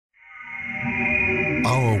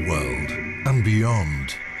Our world and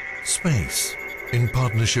beyond. Space, in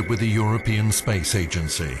partnership with the European Space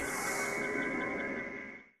Agency.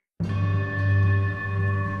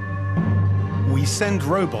 We send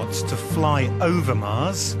robots to fly over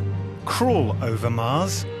Mars, crawl over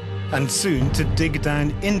Mars, and soon to dig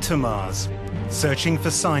down into Mars, searching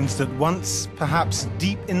for signs that once, perhaps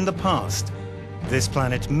deep in the past, this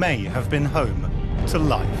planet may have been home to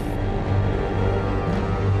life.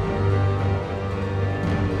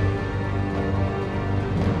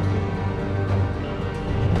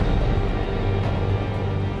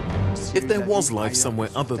 If there was life somewhere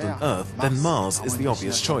other than Earth, then Mars is the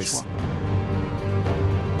obvious choice.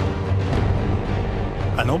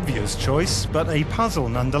 An obvious choice, but a puzzle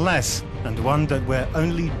nonetheless, and one that we're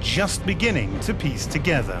only just beginning to piece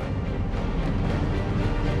together.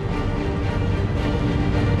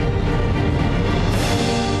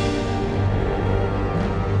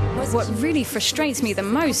 What really frustrates me the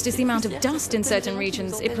most is the amount of dust in certain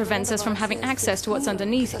regions. It prevents us from having access to what's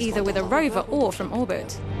underneath, either with a rover or from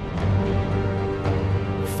orbit.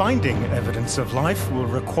 Finding evidence of life will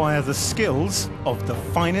require the skills of the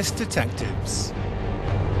finest detectives.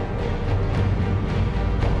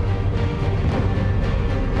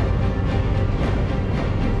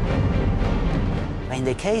 In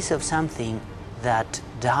the case of something that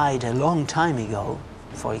died a long time ago,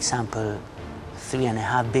 for example,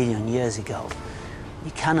 3.5 billion years ago, we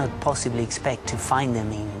cannot possibly expect to find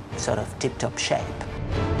them in sort of tip-top shape.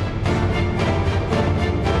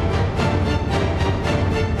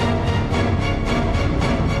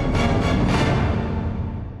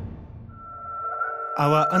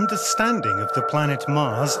 Our understanding of the planet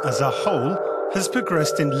Mars as a whole has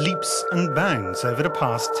progressed in leaps and bounds over the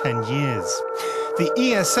past 10 years. The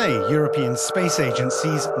ESA, European Space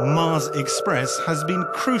Agency's Mars Express, has been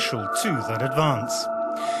crucial to that advance.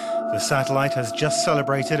 The satellite has just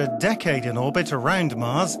celebrated a decade in orbit around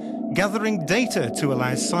Mars, gathering data to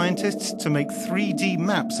allow scientists to make 3D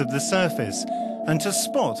maps of the surface and to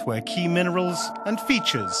spot where key minerals and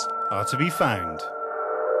features are to be found.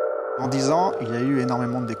 There's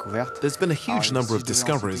been a huge number of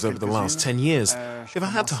discoveries over the last 10 years. If I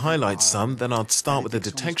had to highlight some, then I'd start with the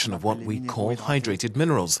detection of what we call hydrated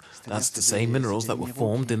minerals. That's to say, minerals that were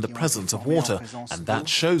formed in the presence of water, and that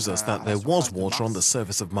shows us that there was water on the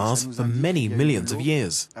surface of Mars for many millions of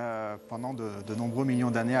years.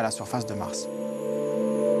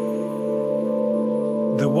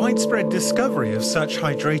 The widespread discovery of such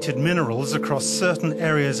hydrated minerals across certain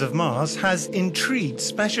areas of Mars has intrigued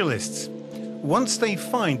specialists. Once they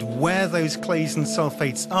find where those clays and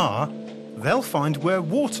sulfates are, they'll find where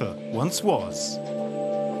water once was.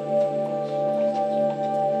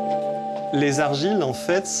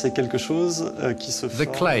 The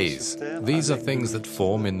clays, these are things that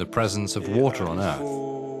form in the presence of water on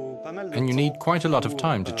Earth. And you need quite a lot of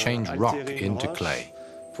time to change rock into clay.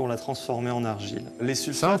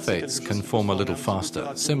 Sulfates can form a little faster,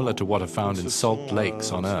 similar to what are found in salt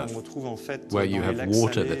lakes on Earth, where you have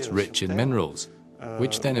water that's rich in minerals,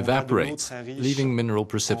 which then evaporates, leaving mineral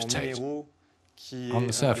precipitate on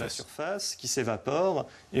the surface.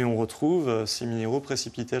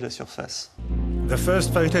 The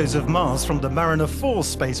first photos of Mars from the Mariner 4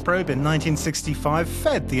 space probe in 1965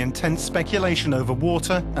 fed the intense speculation over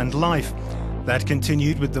water and life. That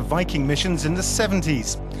continued with the Viking missions in the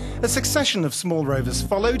 70s. A succession of small rovers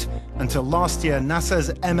followed until last year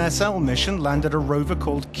NASA's MSL mission landed a rover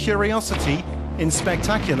called Curiosity in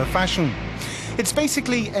spectacular fashion. It's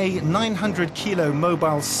basically a 900-kilo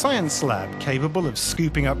mobile science lab capable of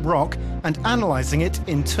scooping up rock and analyzing it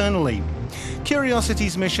internally.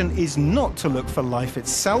 Curiosity's mission is not to look for life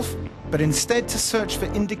itself, but instead to search for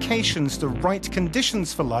indications the right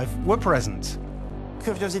conditions for life were present.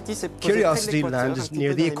 Curiosity lands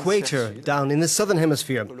near the equator, down in the southern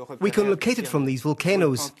hemisphere. We can locate it from these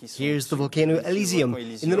volcanoes. Here's the volcano Elysium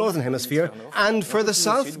in the northern hemisphere, and further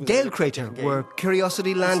south, Gale Crater, where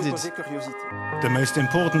Curiosity landed. The most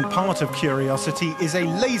important part of Curiosity is a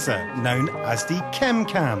laser known as the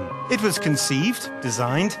ChemCam. It was conceived,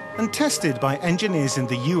 designed, and tested by engineers in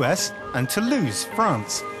the US and Toulouse,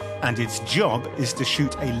 France. And its job is to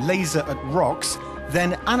shoot a laser at rocks,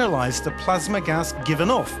 then analyze the plasma gas given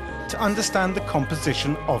off to understand the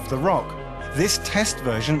composition of the rock. This test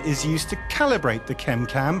version is used to calibrate the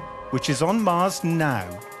ChemCam, which is on Mars now.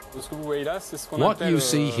 What you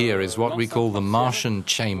see here is what we call the Martian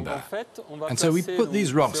chamber. And so we put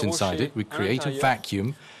these rocks inside it, we create a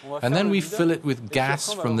vacuum, and then we fill it with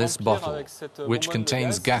gas from this bottle, which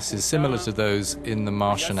contains gases similar to those in the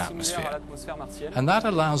Martian atmosphere. And that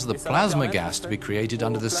allows the plasma gas to be created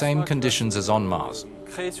under the same conditions as on Mars.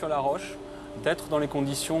 d'être dans les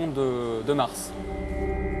conditions de Mars.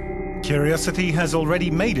 Curiosity has already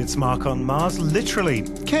made its mark on Mars, literally.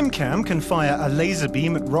 ChemCam can fire a laser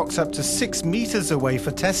beam at rocks up to 6 meters away for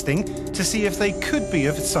testing to see if they could be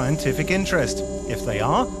of scientific interest. If they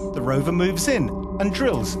are, the rover moves in and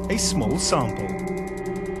drills a small sample.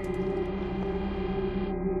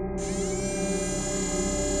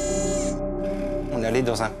 On est allé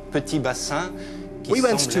dans un petit bassin. We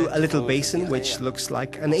went to a little basin which looks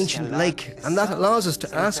like an ancient lake, and that allows us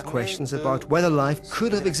to ask questions about whether life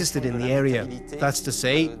could have existed in the area. That's to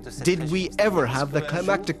say, did we ever have the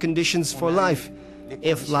climatic conditions for life?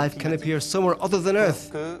 If life can appear somewhere other than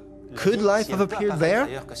Earth, could life have appeared there?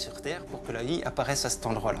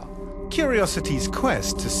 Curiosity's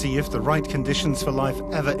quest to see if the right conditions for life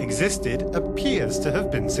ever existed appears to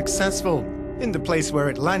have been successful. In the place where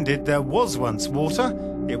it landed, there was once water.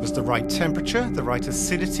 It was the right temperature, the right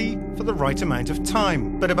acidity, for the right amount of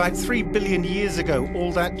time. But about 3 billion years ago,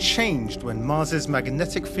 all that changed when Mars's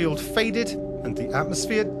magnetic field faded and the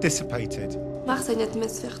atmosphere dissipated.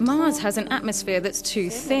 Mars has an atmosphere that's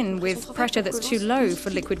too thin, with pressure that's too low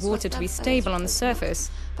for liquid water to be stable on the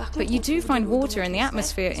surface. But you do find water in the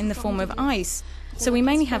atmosphere in the form of ice. So we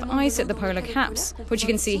mainly have ice at the polar caps, which you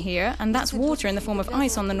can see here, and that's water in the form of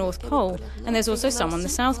ice on the North Pole, and there's also some on the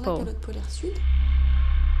South Pole.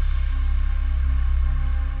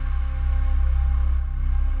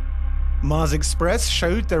 Mars Express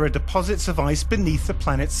showed there are deposits of ice beneath the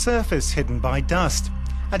planet's surface hidden by dust.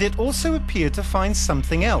 And it also appeared to find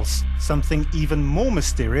something else, something even more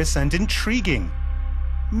mysterious and intriguing: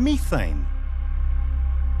 methane.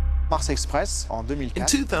 In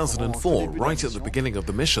 2004, right at the beginning of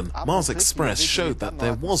the mission, Mars Express showed that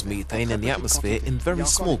there was methane in the atmosphere in very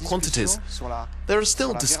small quantities. There are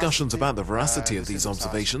still discussions about the veracity of these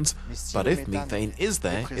observations, but if methane is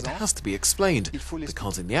there, it has to be explained,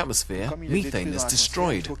 because in the atmosphere, methane is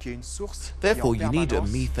destroyed. Therefore, you need a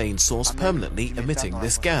methane source permanently emitting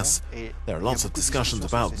this gas. There are lots of discussions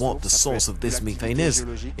about what the source of this methane is.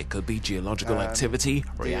 It could be geological activity,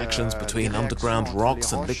 reactions between underground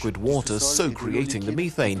rocks and liquid water, so creating the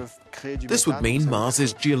methane. This would mean Mars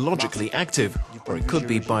is geologically active, or it could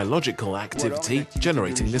be biological activity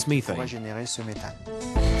generating this methane.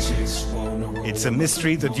 It's a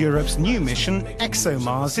mystery that Europe's new mission,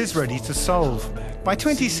 ExoMars, is ready to solve. By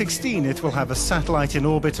 2016, it will have a satellite in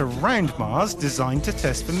orbit around Mars designed to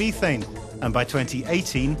test for methane. And by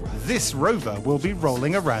 2018, this rover will be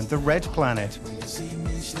rolling around the red planet.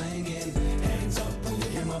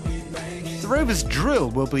 The rover's drill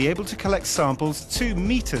will be able to collect samples 2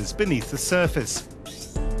 meters beneath the surface.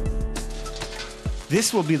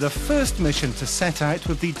 This will be the first mission to set out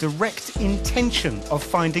with the direct intention of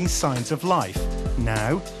finding signs of life,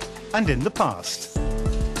 now and in the past.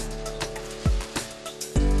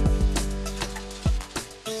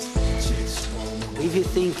 If you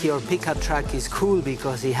think your pickup truck is cool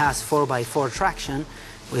because it has 4x4 traction,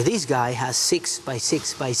 well, this guy has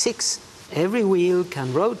 6x6x6. Every wheel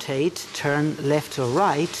can rotate, turn left or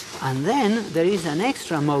right, and then there is an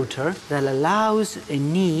extra motor that allows a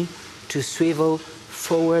knee to swivel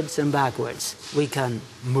forwards and backwards. We can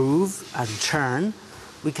move and turn.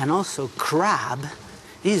 We can also crab.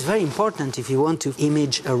 This is very important if you want to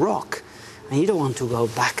image a rock. And you don't want to go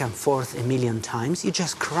back and forth a million times. You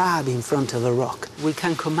just crab in front of a rock. We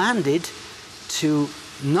can command it to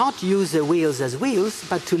not use the wheels as wheels,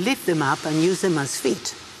 but to lift them up and use them as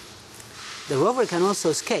feet. The rover can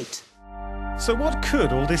also skate. So what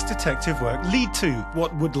could all this detective work lead to?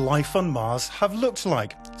 What would life on Mars have looked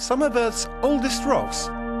like? Some of Earth's oldest rocks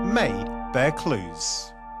may bear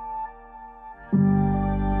clues.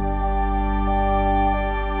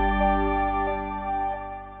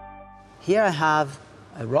 Here I have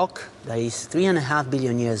a rock that is 3.5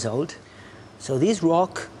 billion years old. So this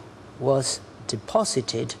rock was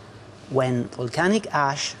deposited when volcanic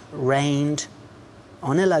ash rained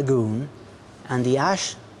on a lagoon, and the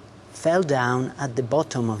ash fell down at the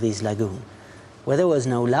bottom of this lagoon. Where there was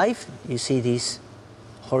no life, you see these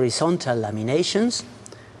horizontal laminations.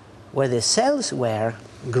 Where the cells were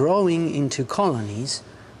growing into colonies,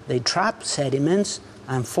 they trapped sediments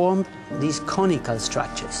and formed these conical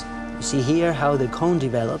structures. You see here how the cone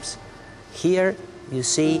develops. Here you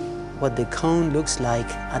see what the cone looks like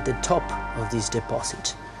at the top of this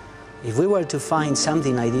deposit. If we were to find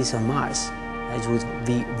something like this on Mars, it would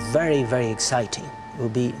be very, very exciting. It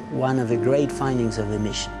would be one of the great findings of the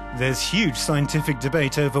mission. There's huge scientific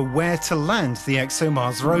debate over where to land the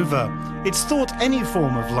ExoMars rover. It's thought any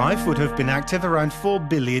form of life would have been active around 4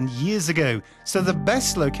 billion years ago, so the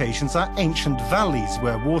best locations are ancient valleys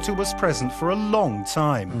where water was present for a long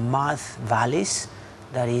time. Mud valleys,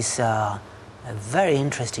 that is a very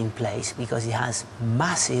interesting place because it has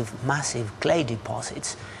massive, massive clay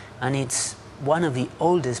deposits, and it's one of the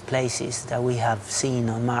oldest places that we have seen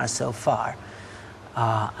on Mars so far,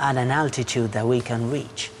 at an altitude that we can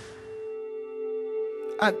reach.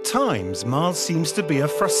 At times, Mars seems to be a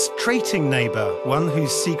frustrating neighbour, one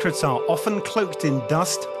whose secrets are often cloaked in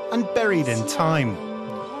dust and buried in time.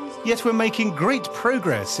 Yet we're making great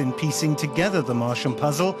progress in piecing together the Martian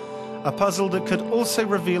puzzle, a puzzle that could also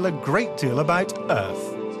reveal a great deal about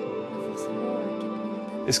Earth.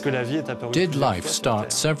 Did life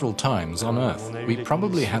start several times on Earth? We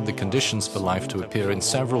probably had the conditions for life to appear in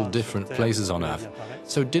several different places on Earth.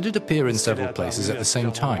 So did it appear in several places at the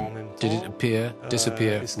same time? Did it appear,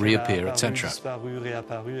 disappear, reappear, etc.?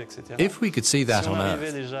 If we could see that on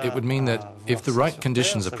Earth, it would mean that if the right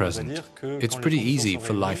conditions are present, it's pretty easy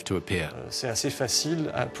for life to appear.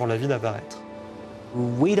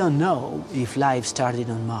 We don't know if life started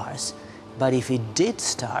on Mars, but if it did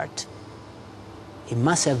start, it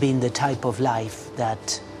must have been the type of life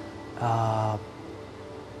that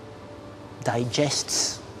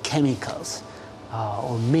digests chemicals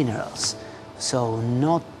or minerals. So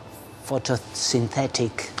not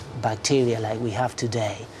photosynthetic bacteria like we have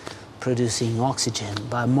today producing oxygen,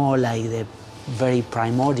 but more like the very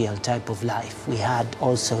primordial type of life we had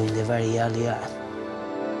also in the very early Earth.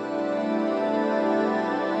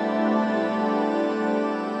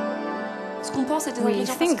 We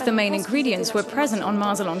think the main ingredients were present on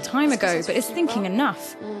Mars a long time ago, but is thinking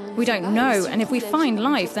enough? We don't know, and if we find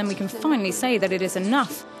life, then we can finally say that it is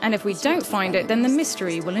enough. And if we don't find it, then the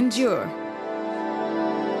mystery will endure.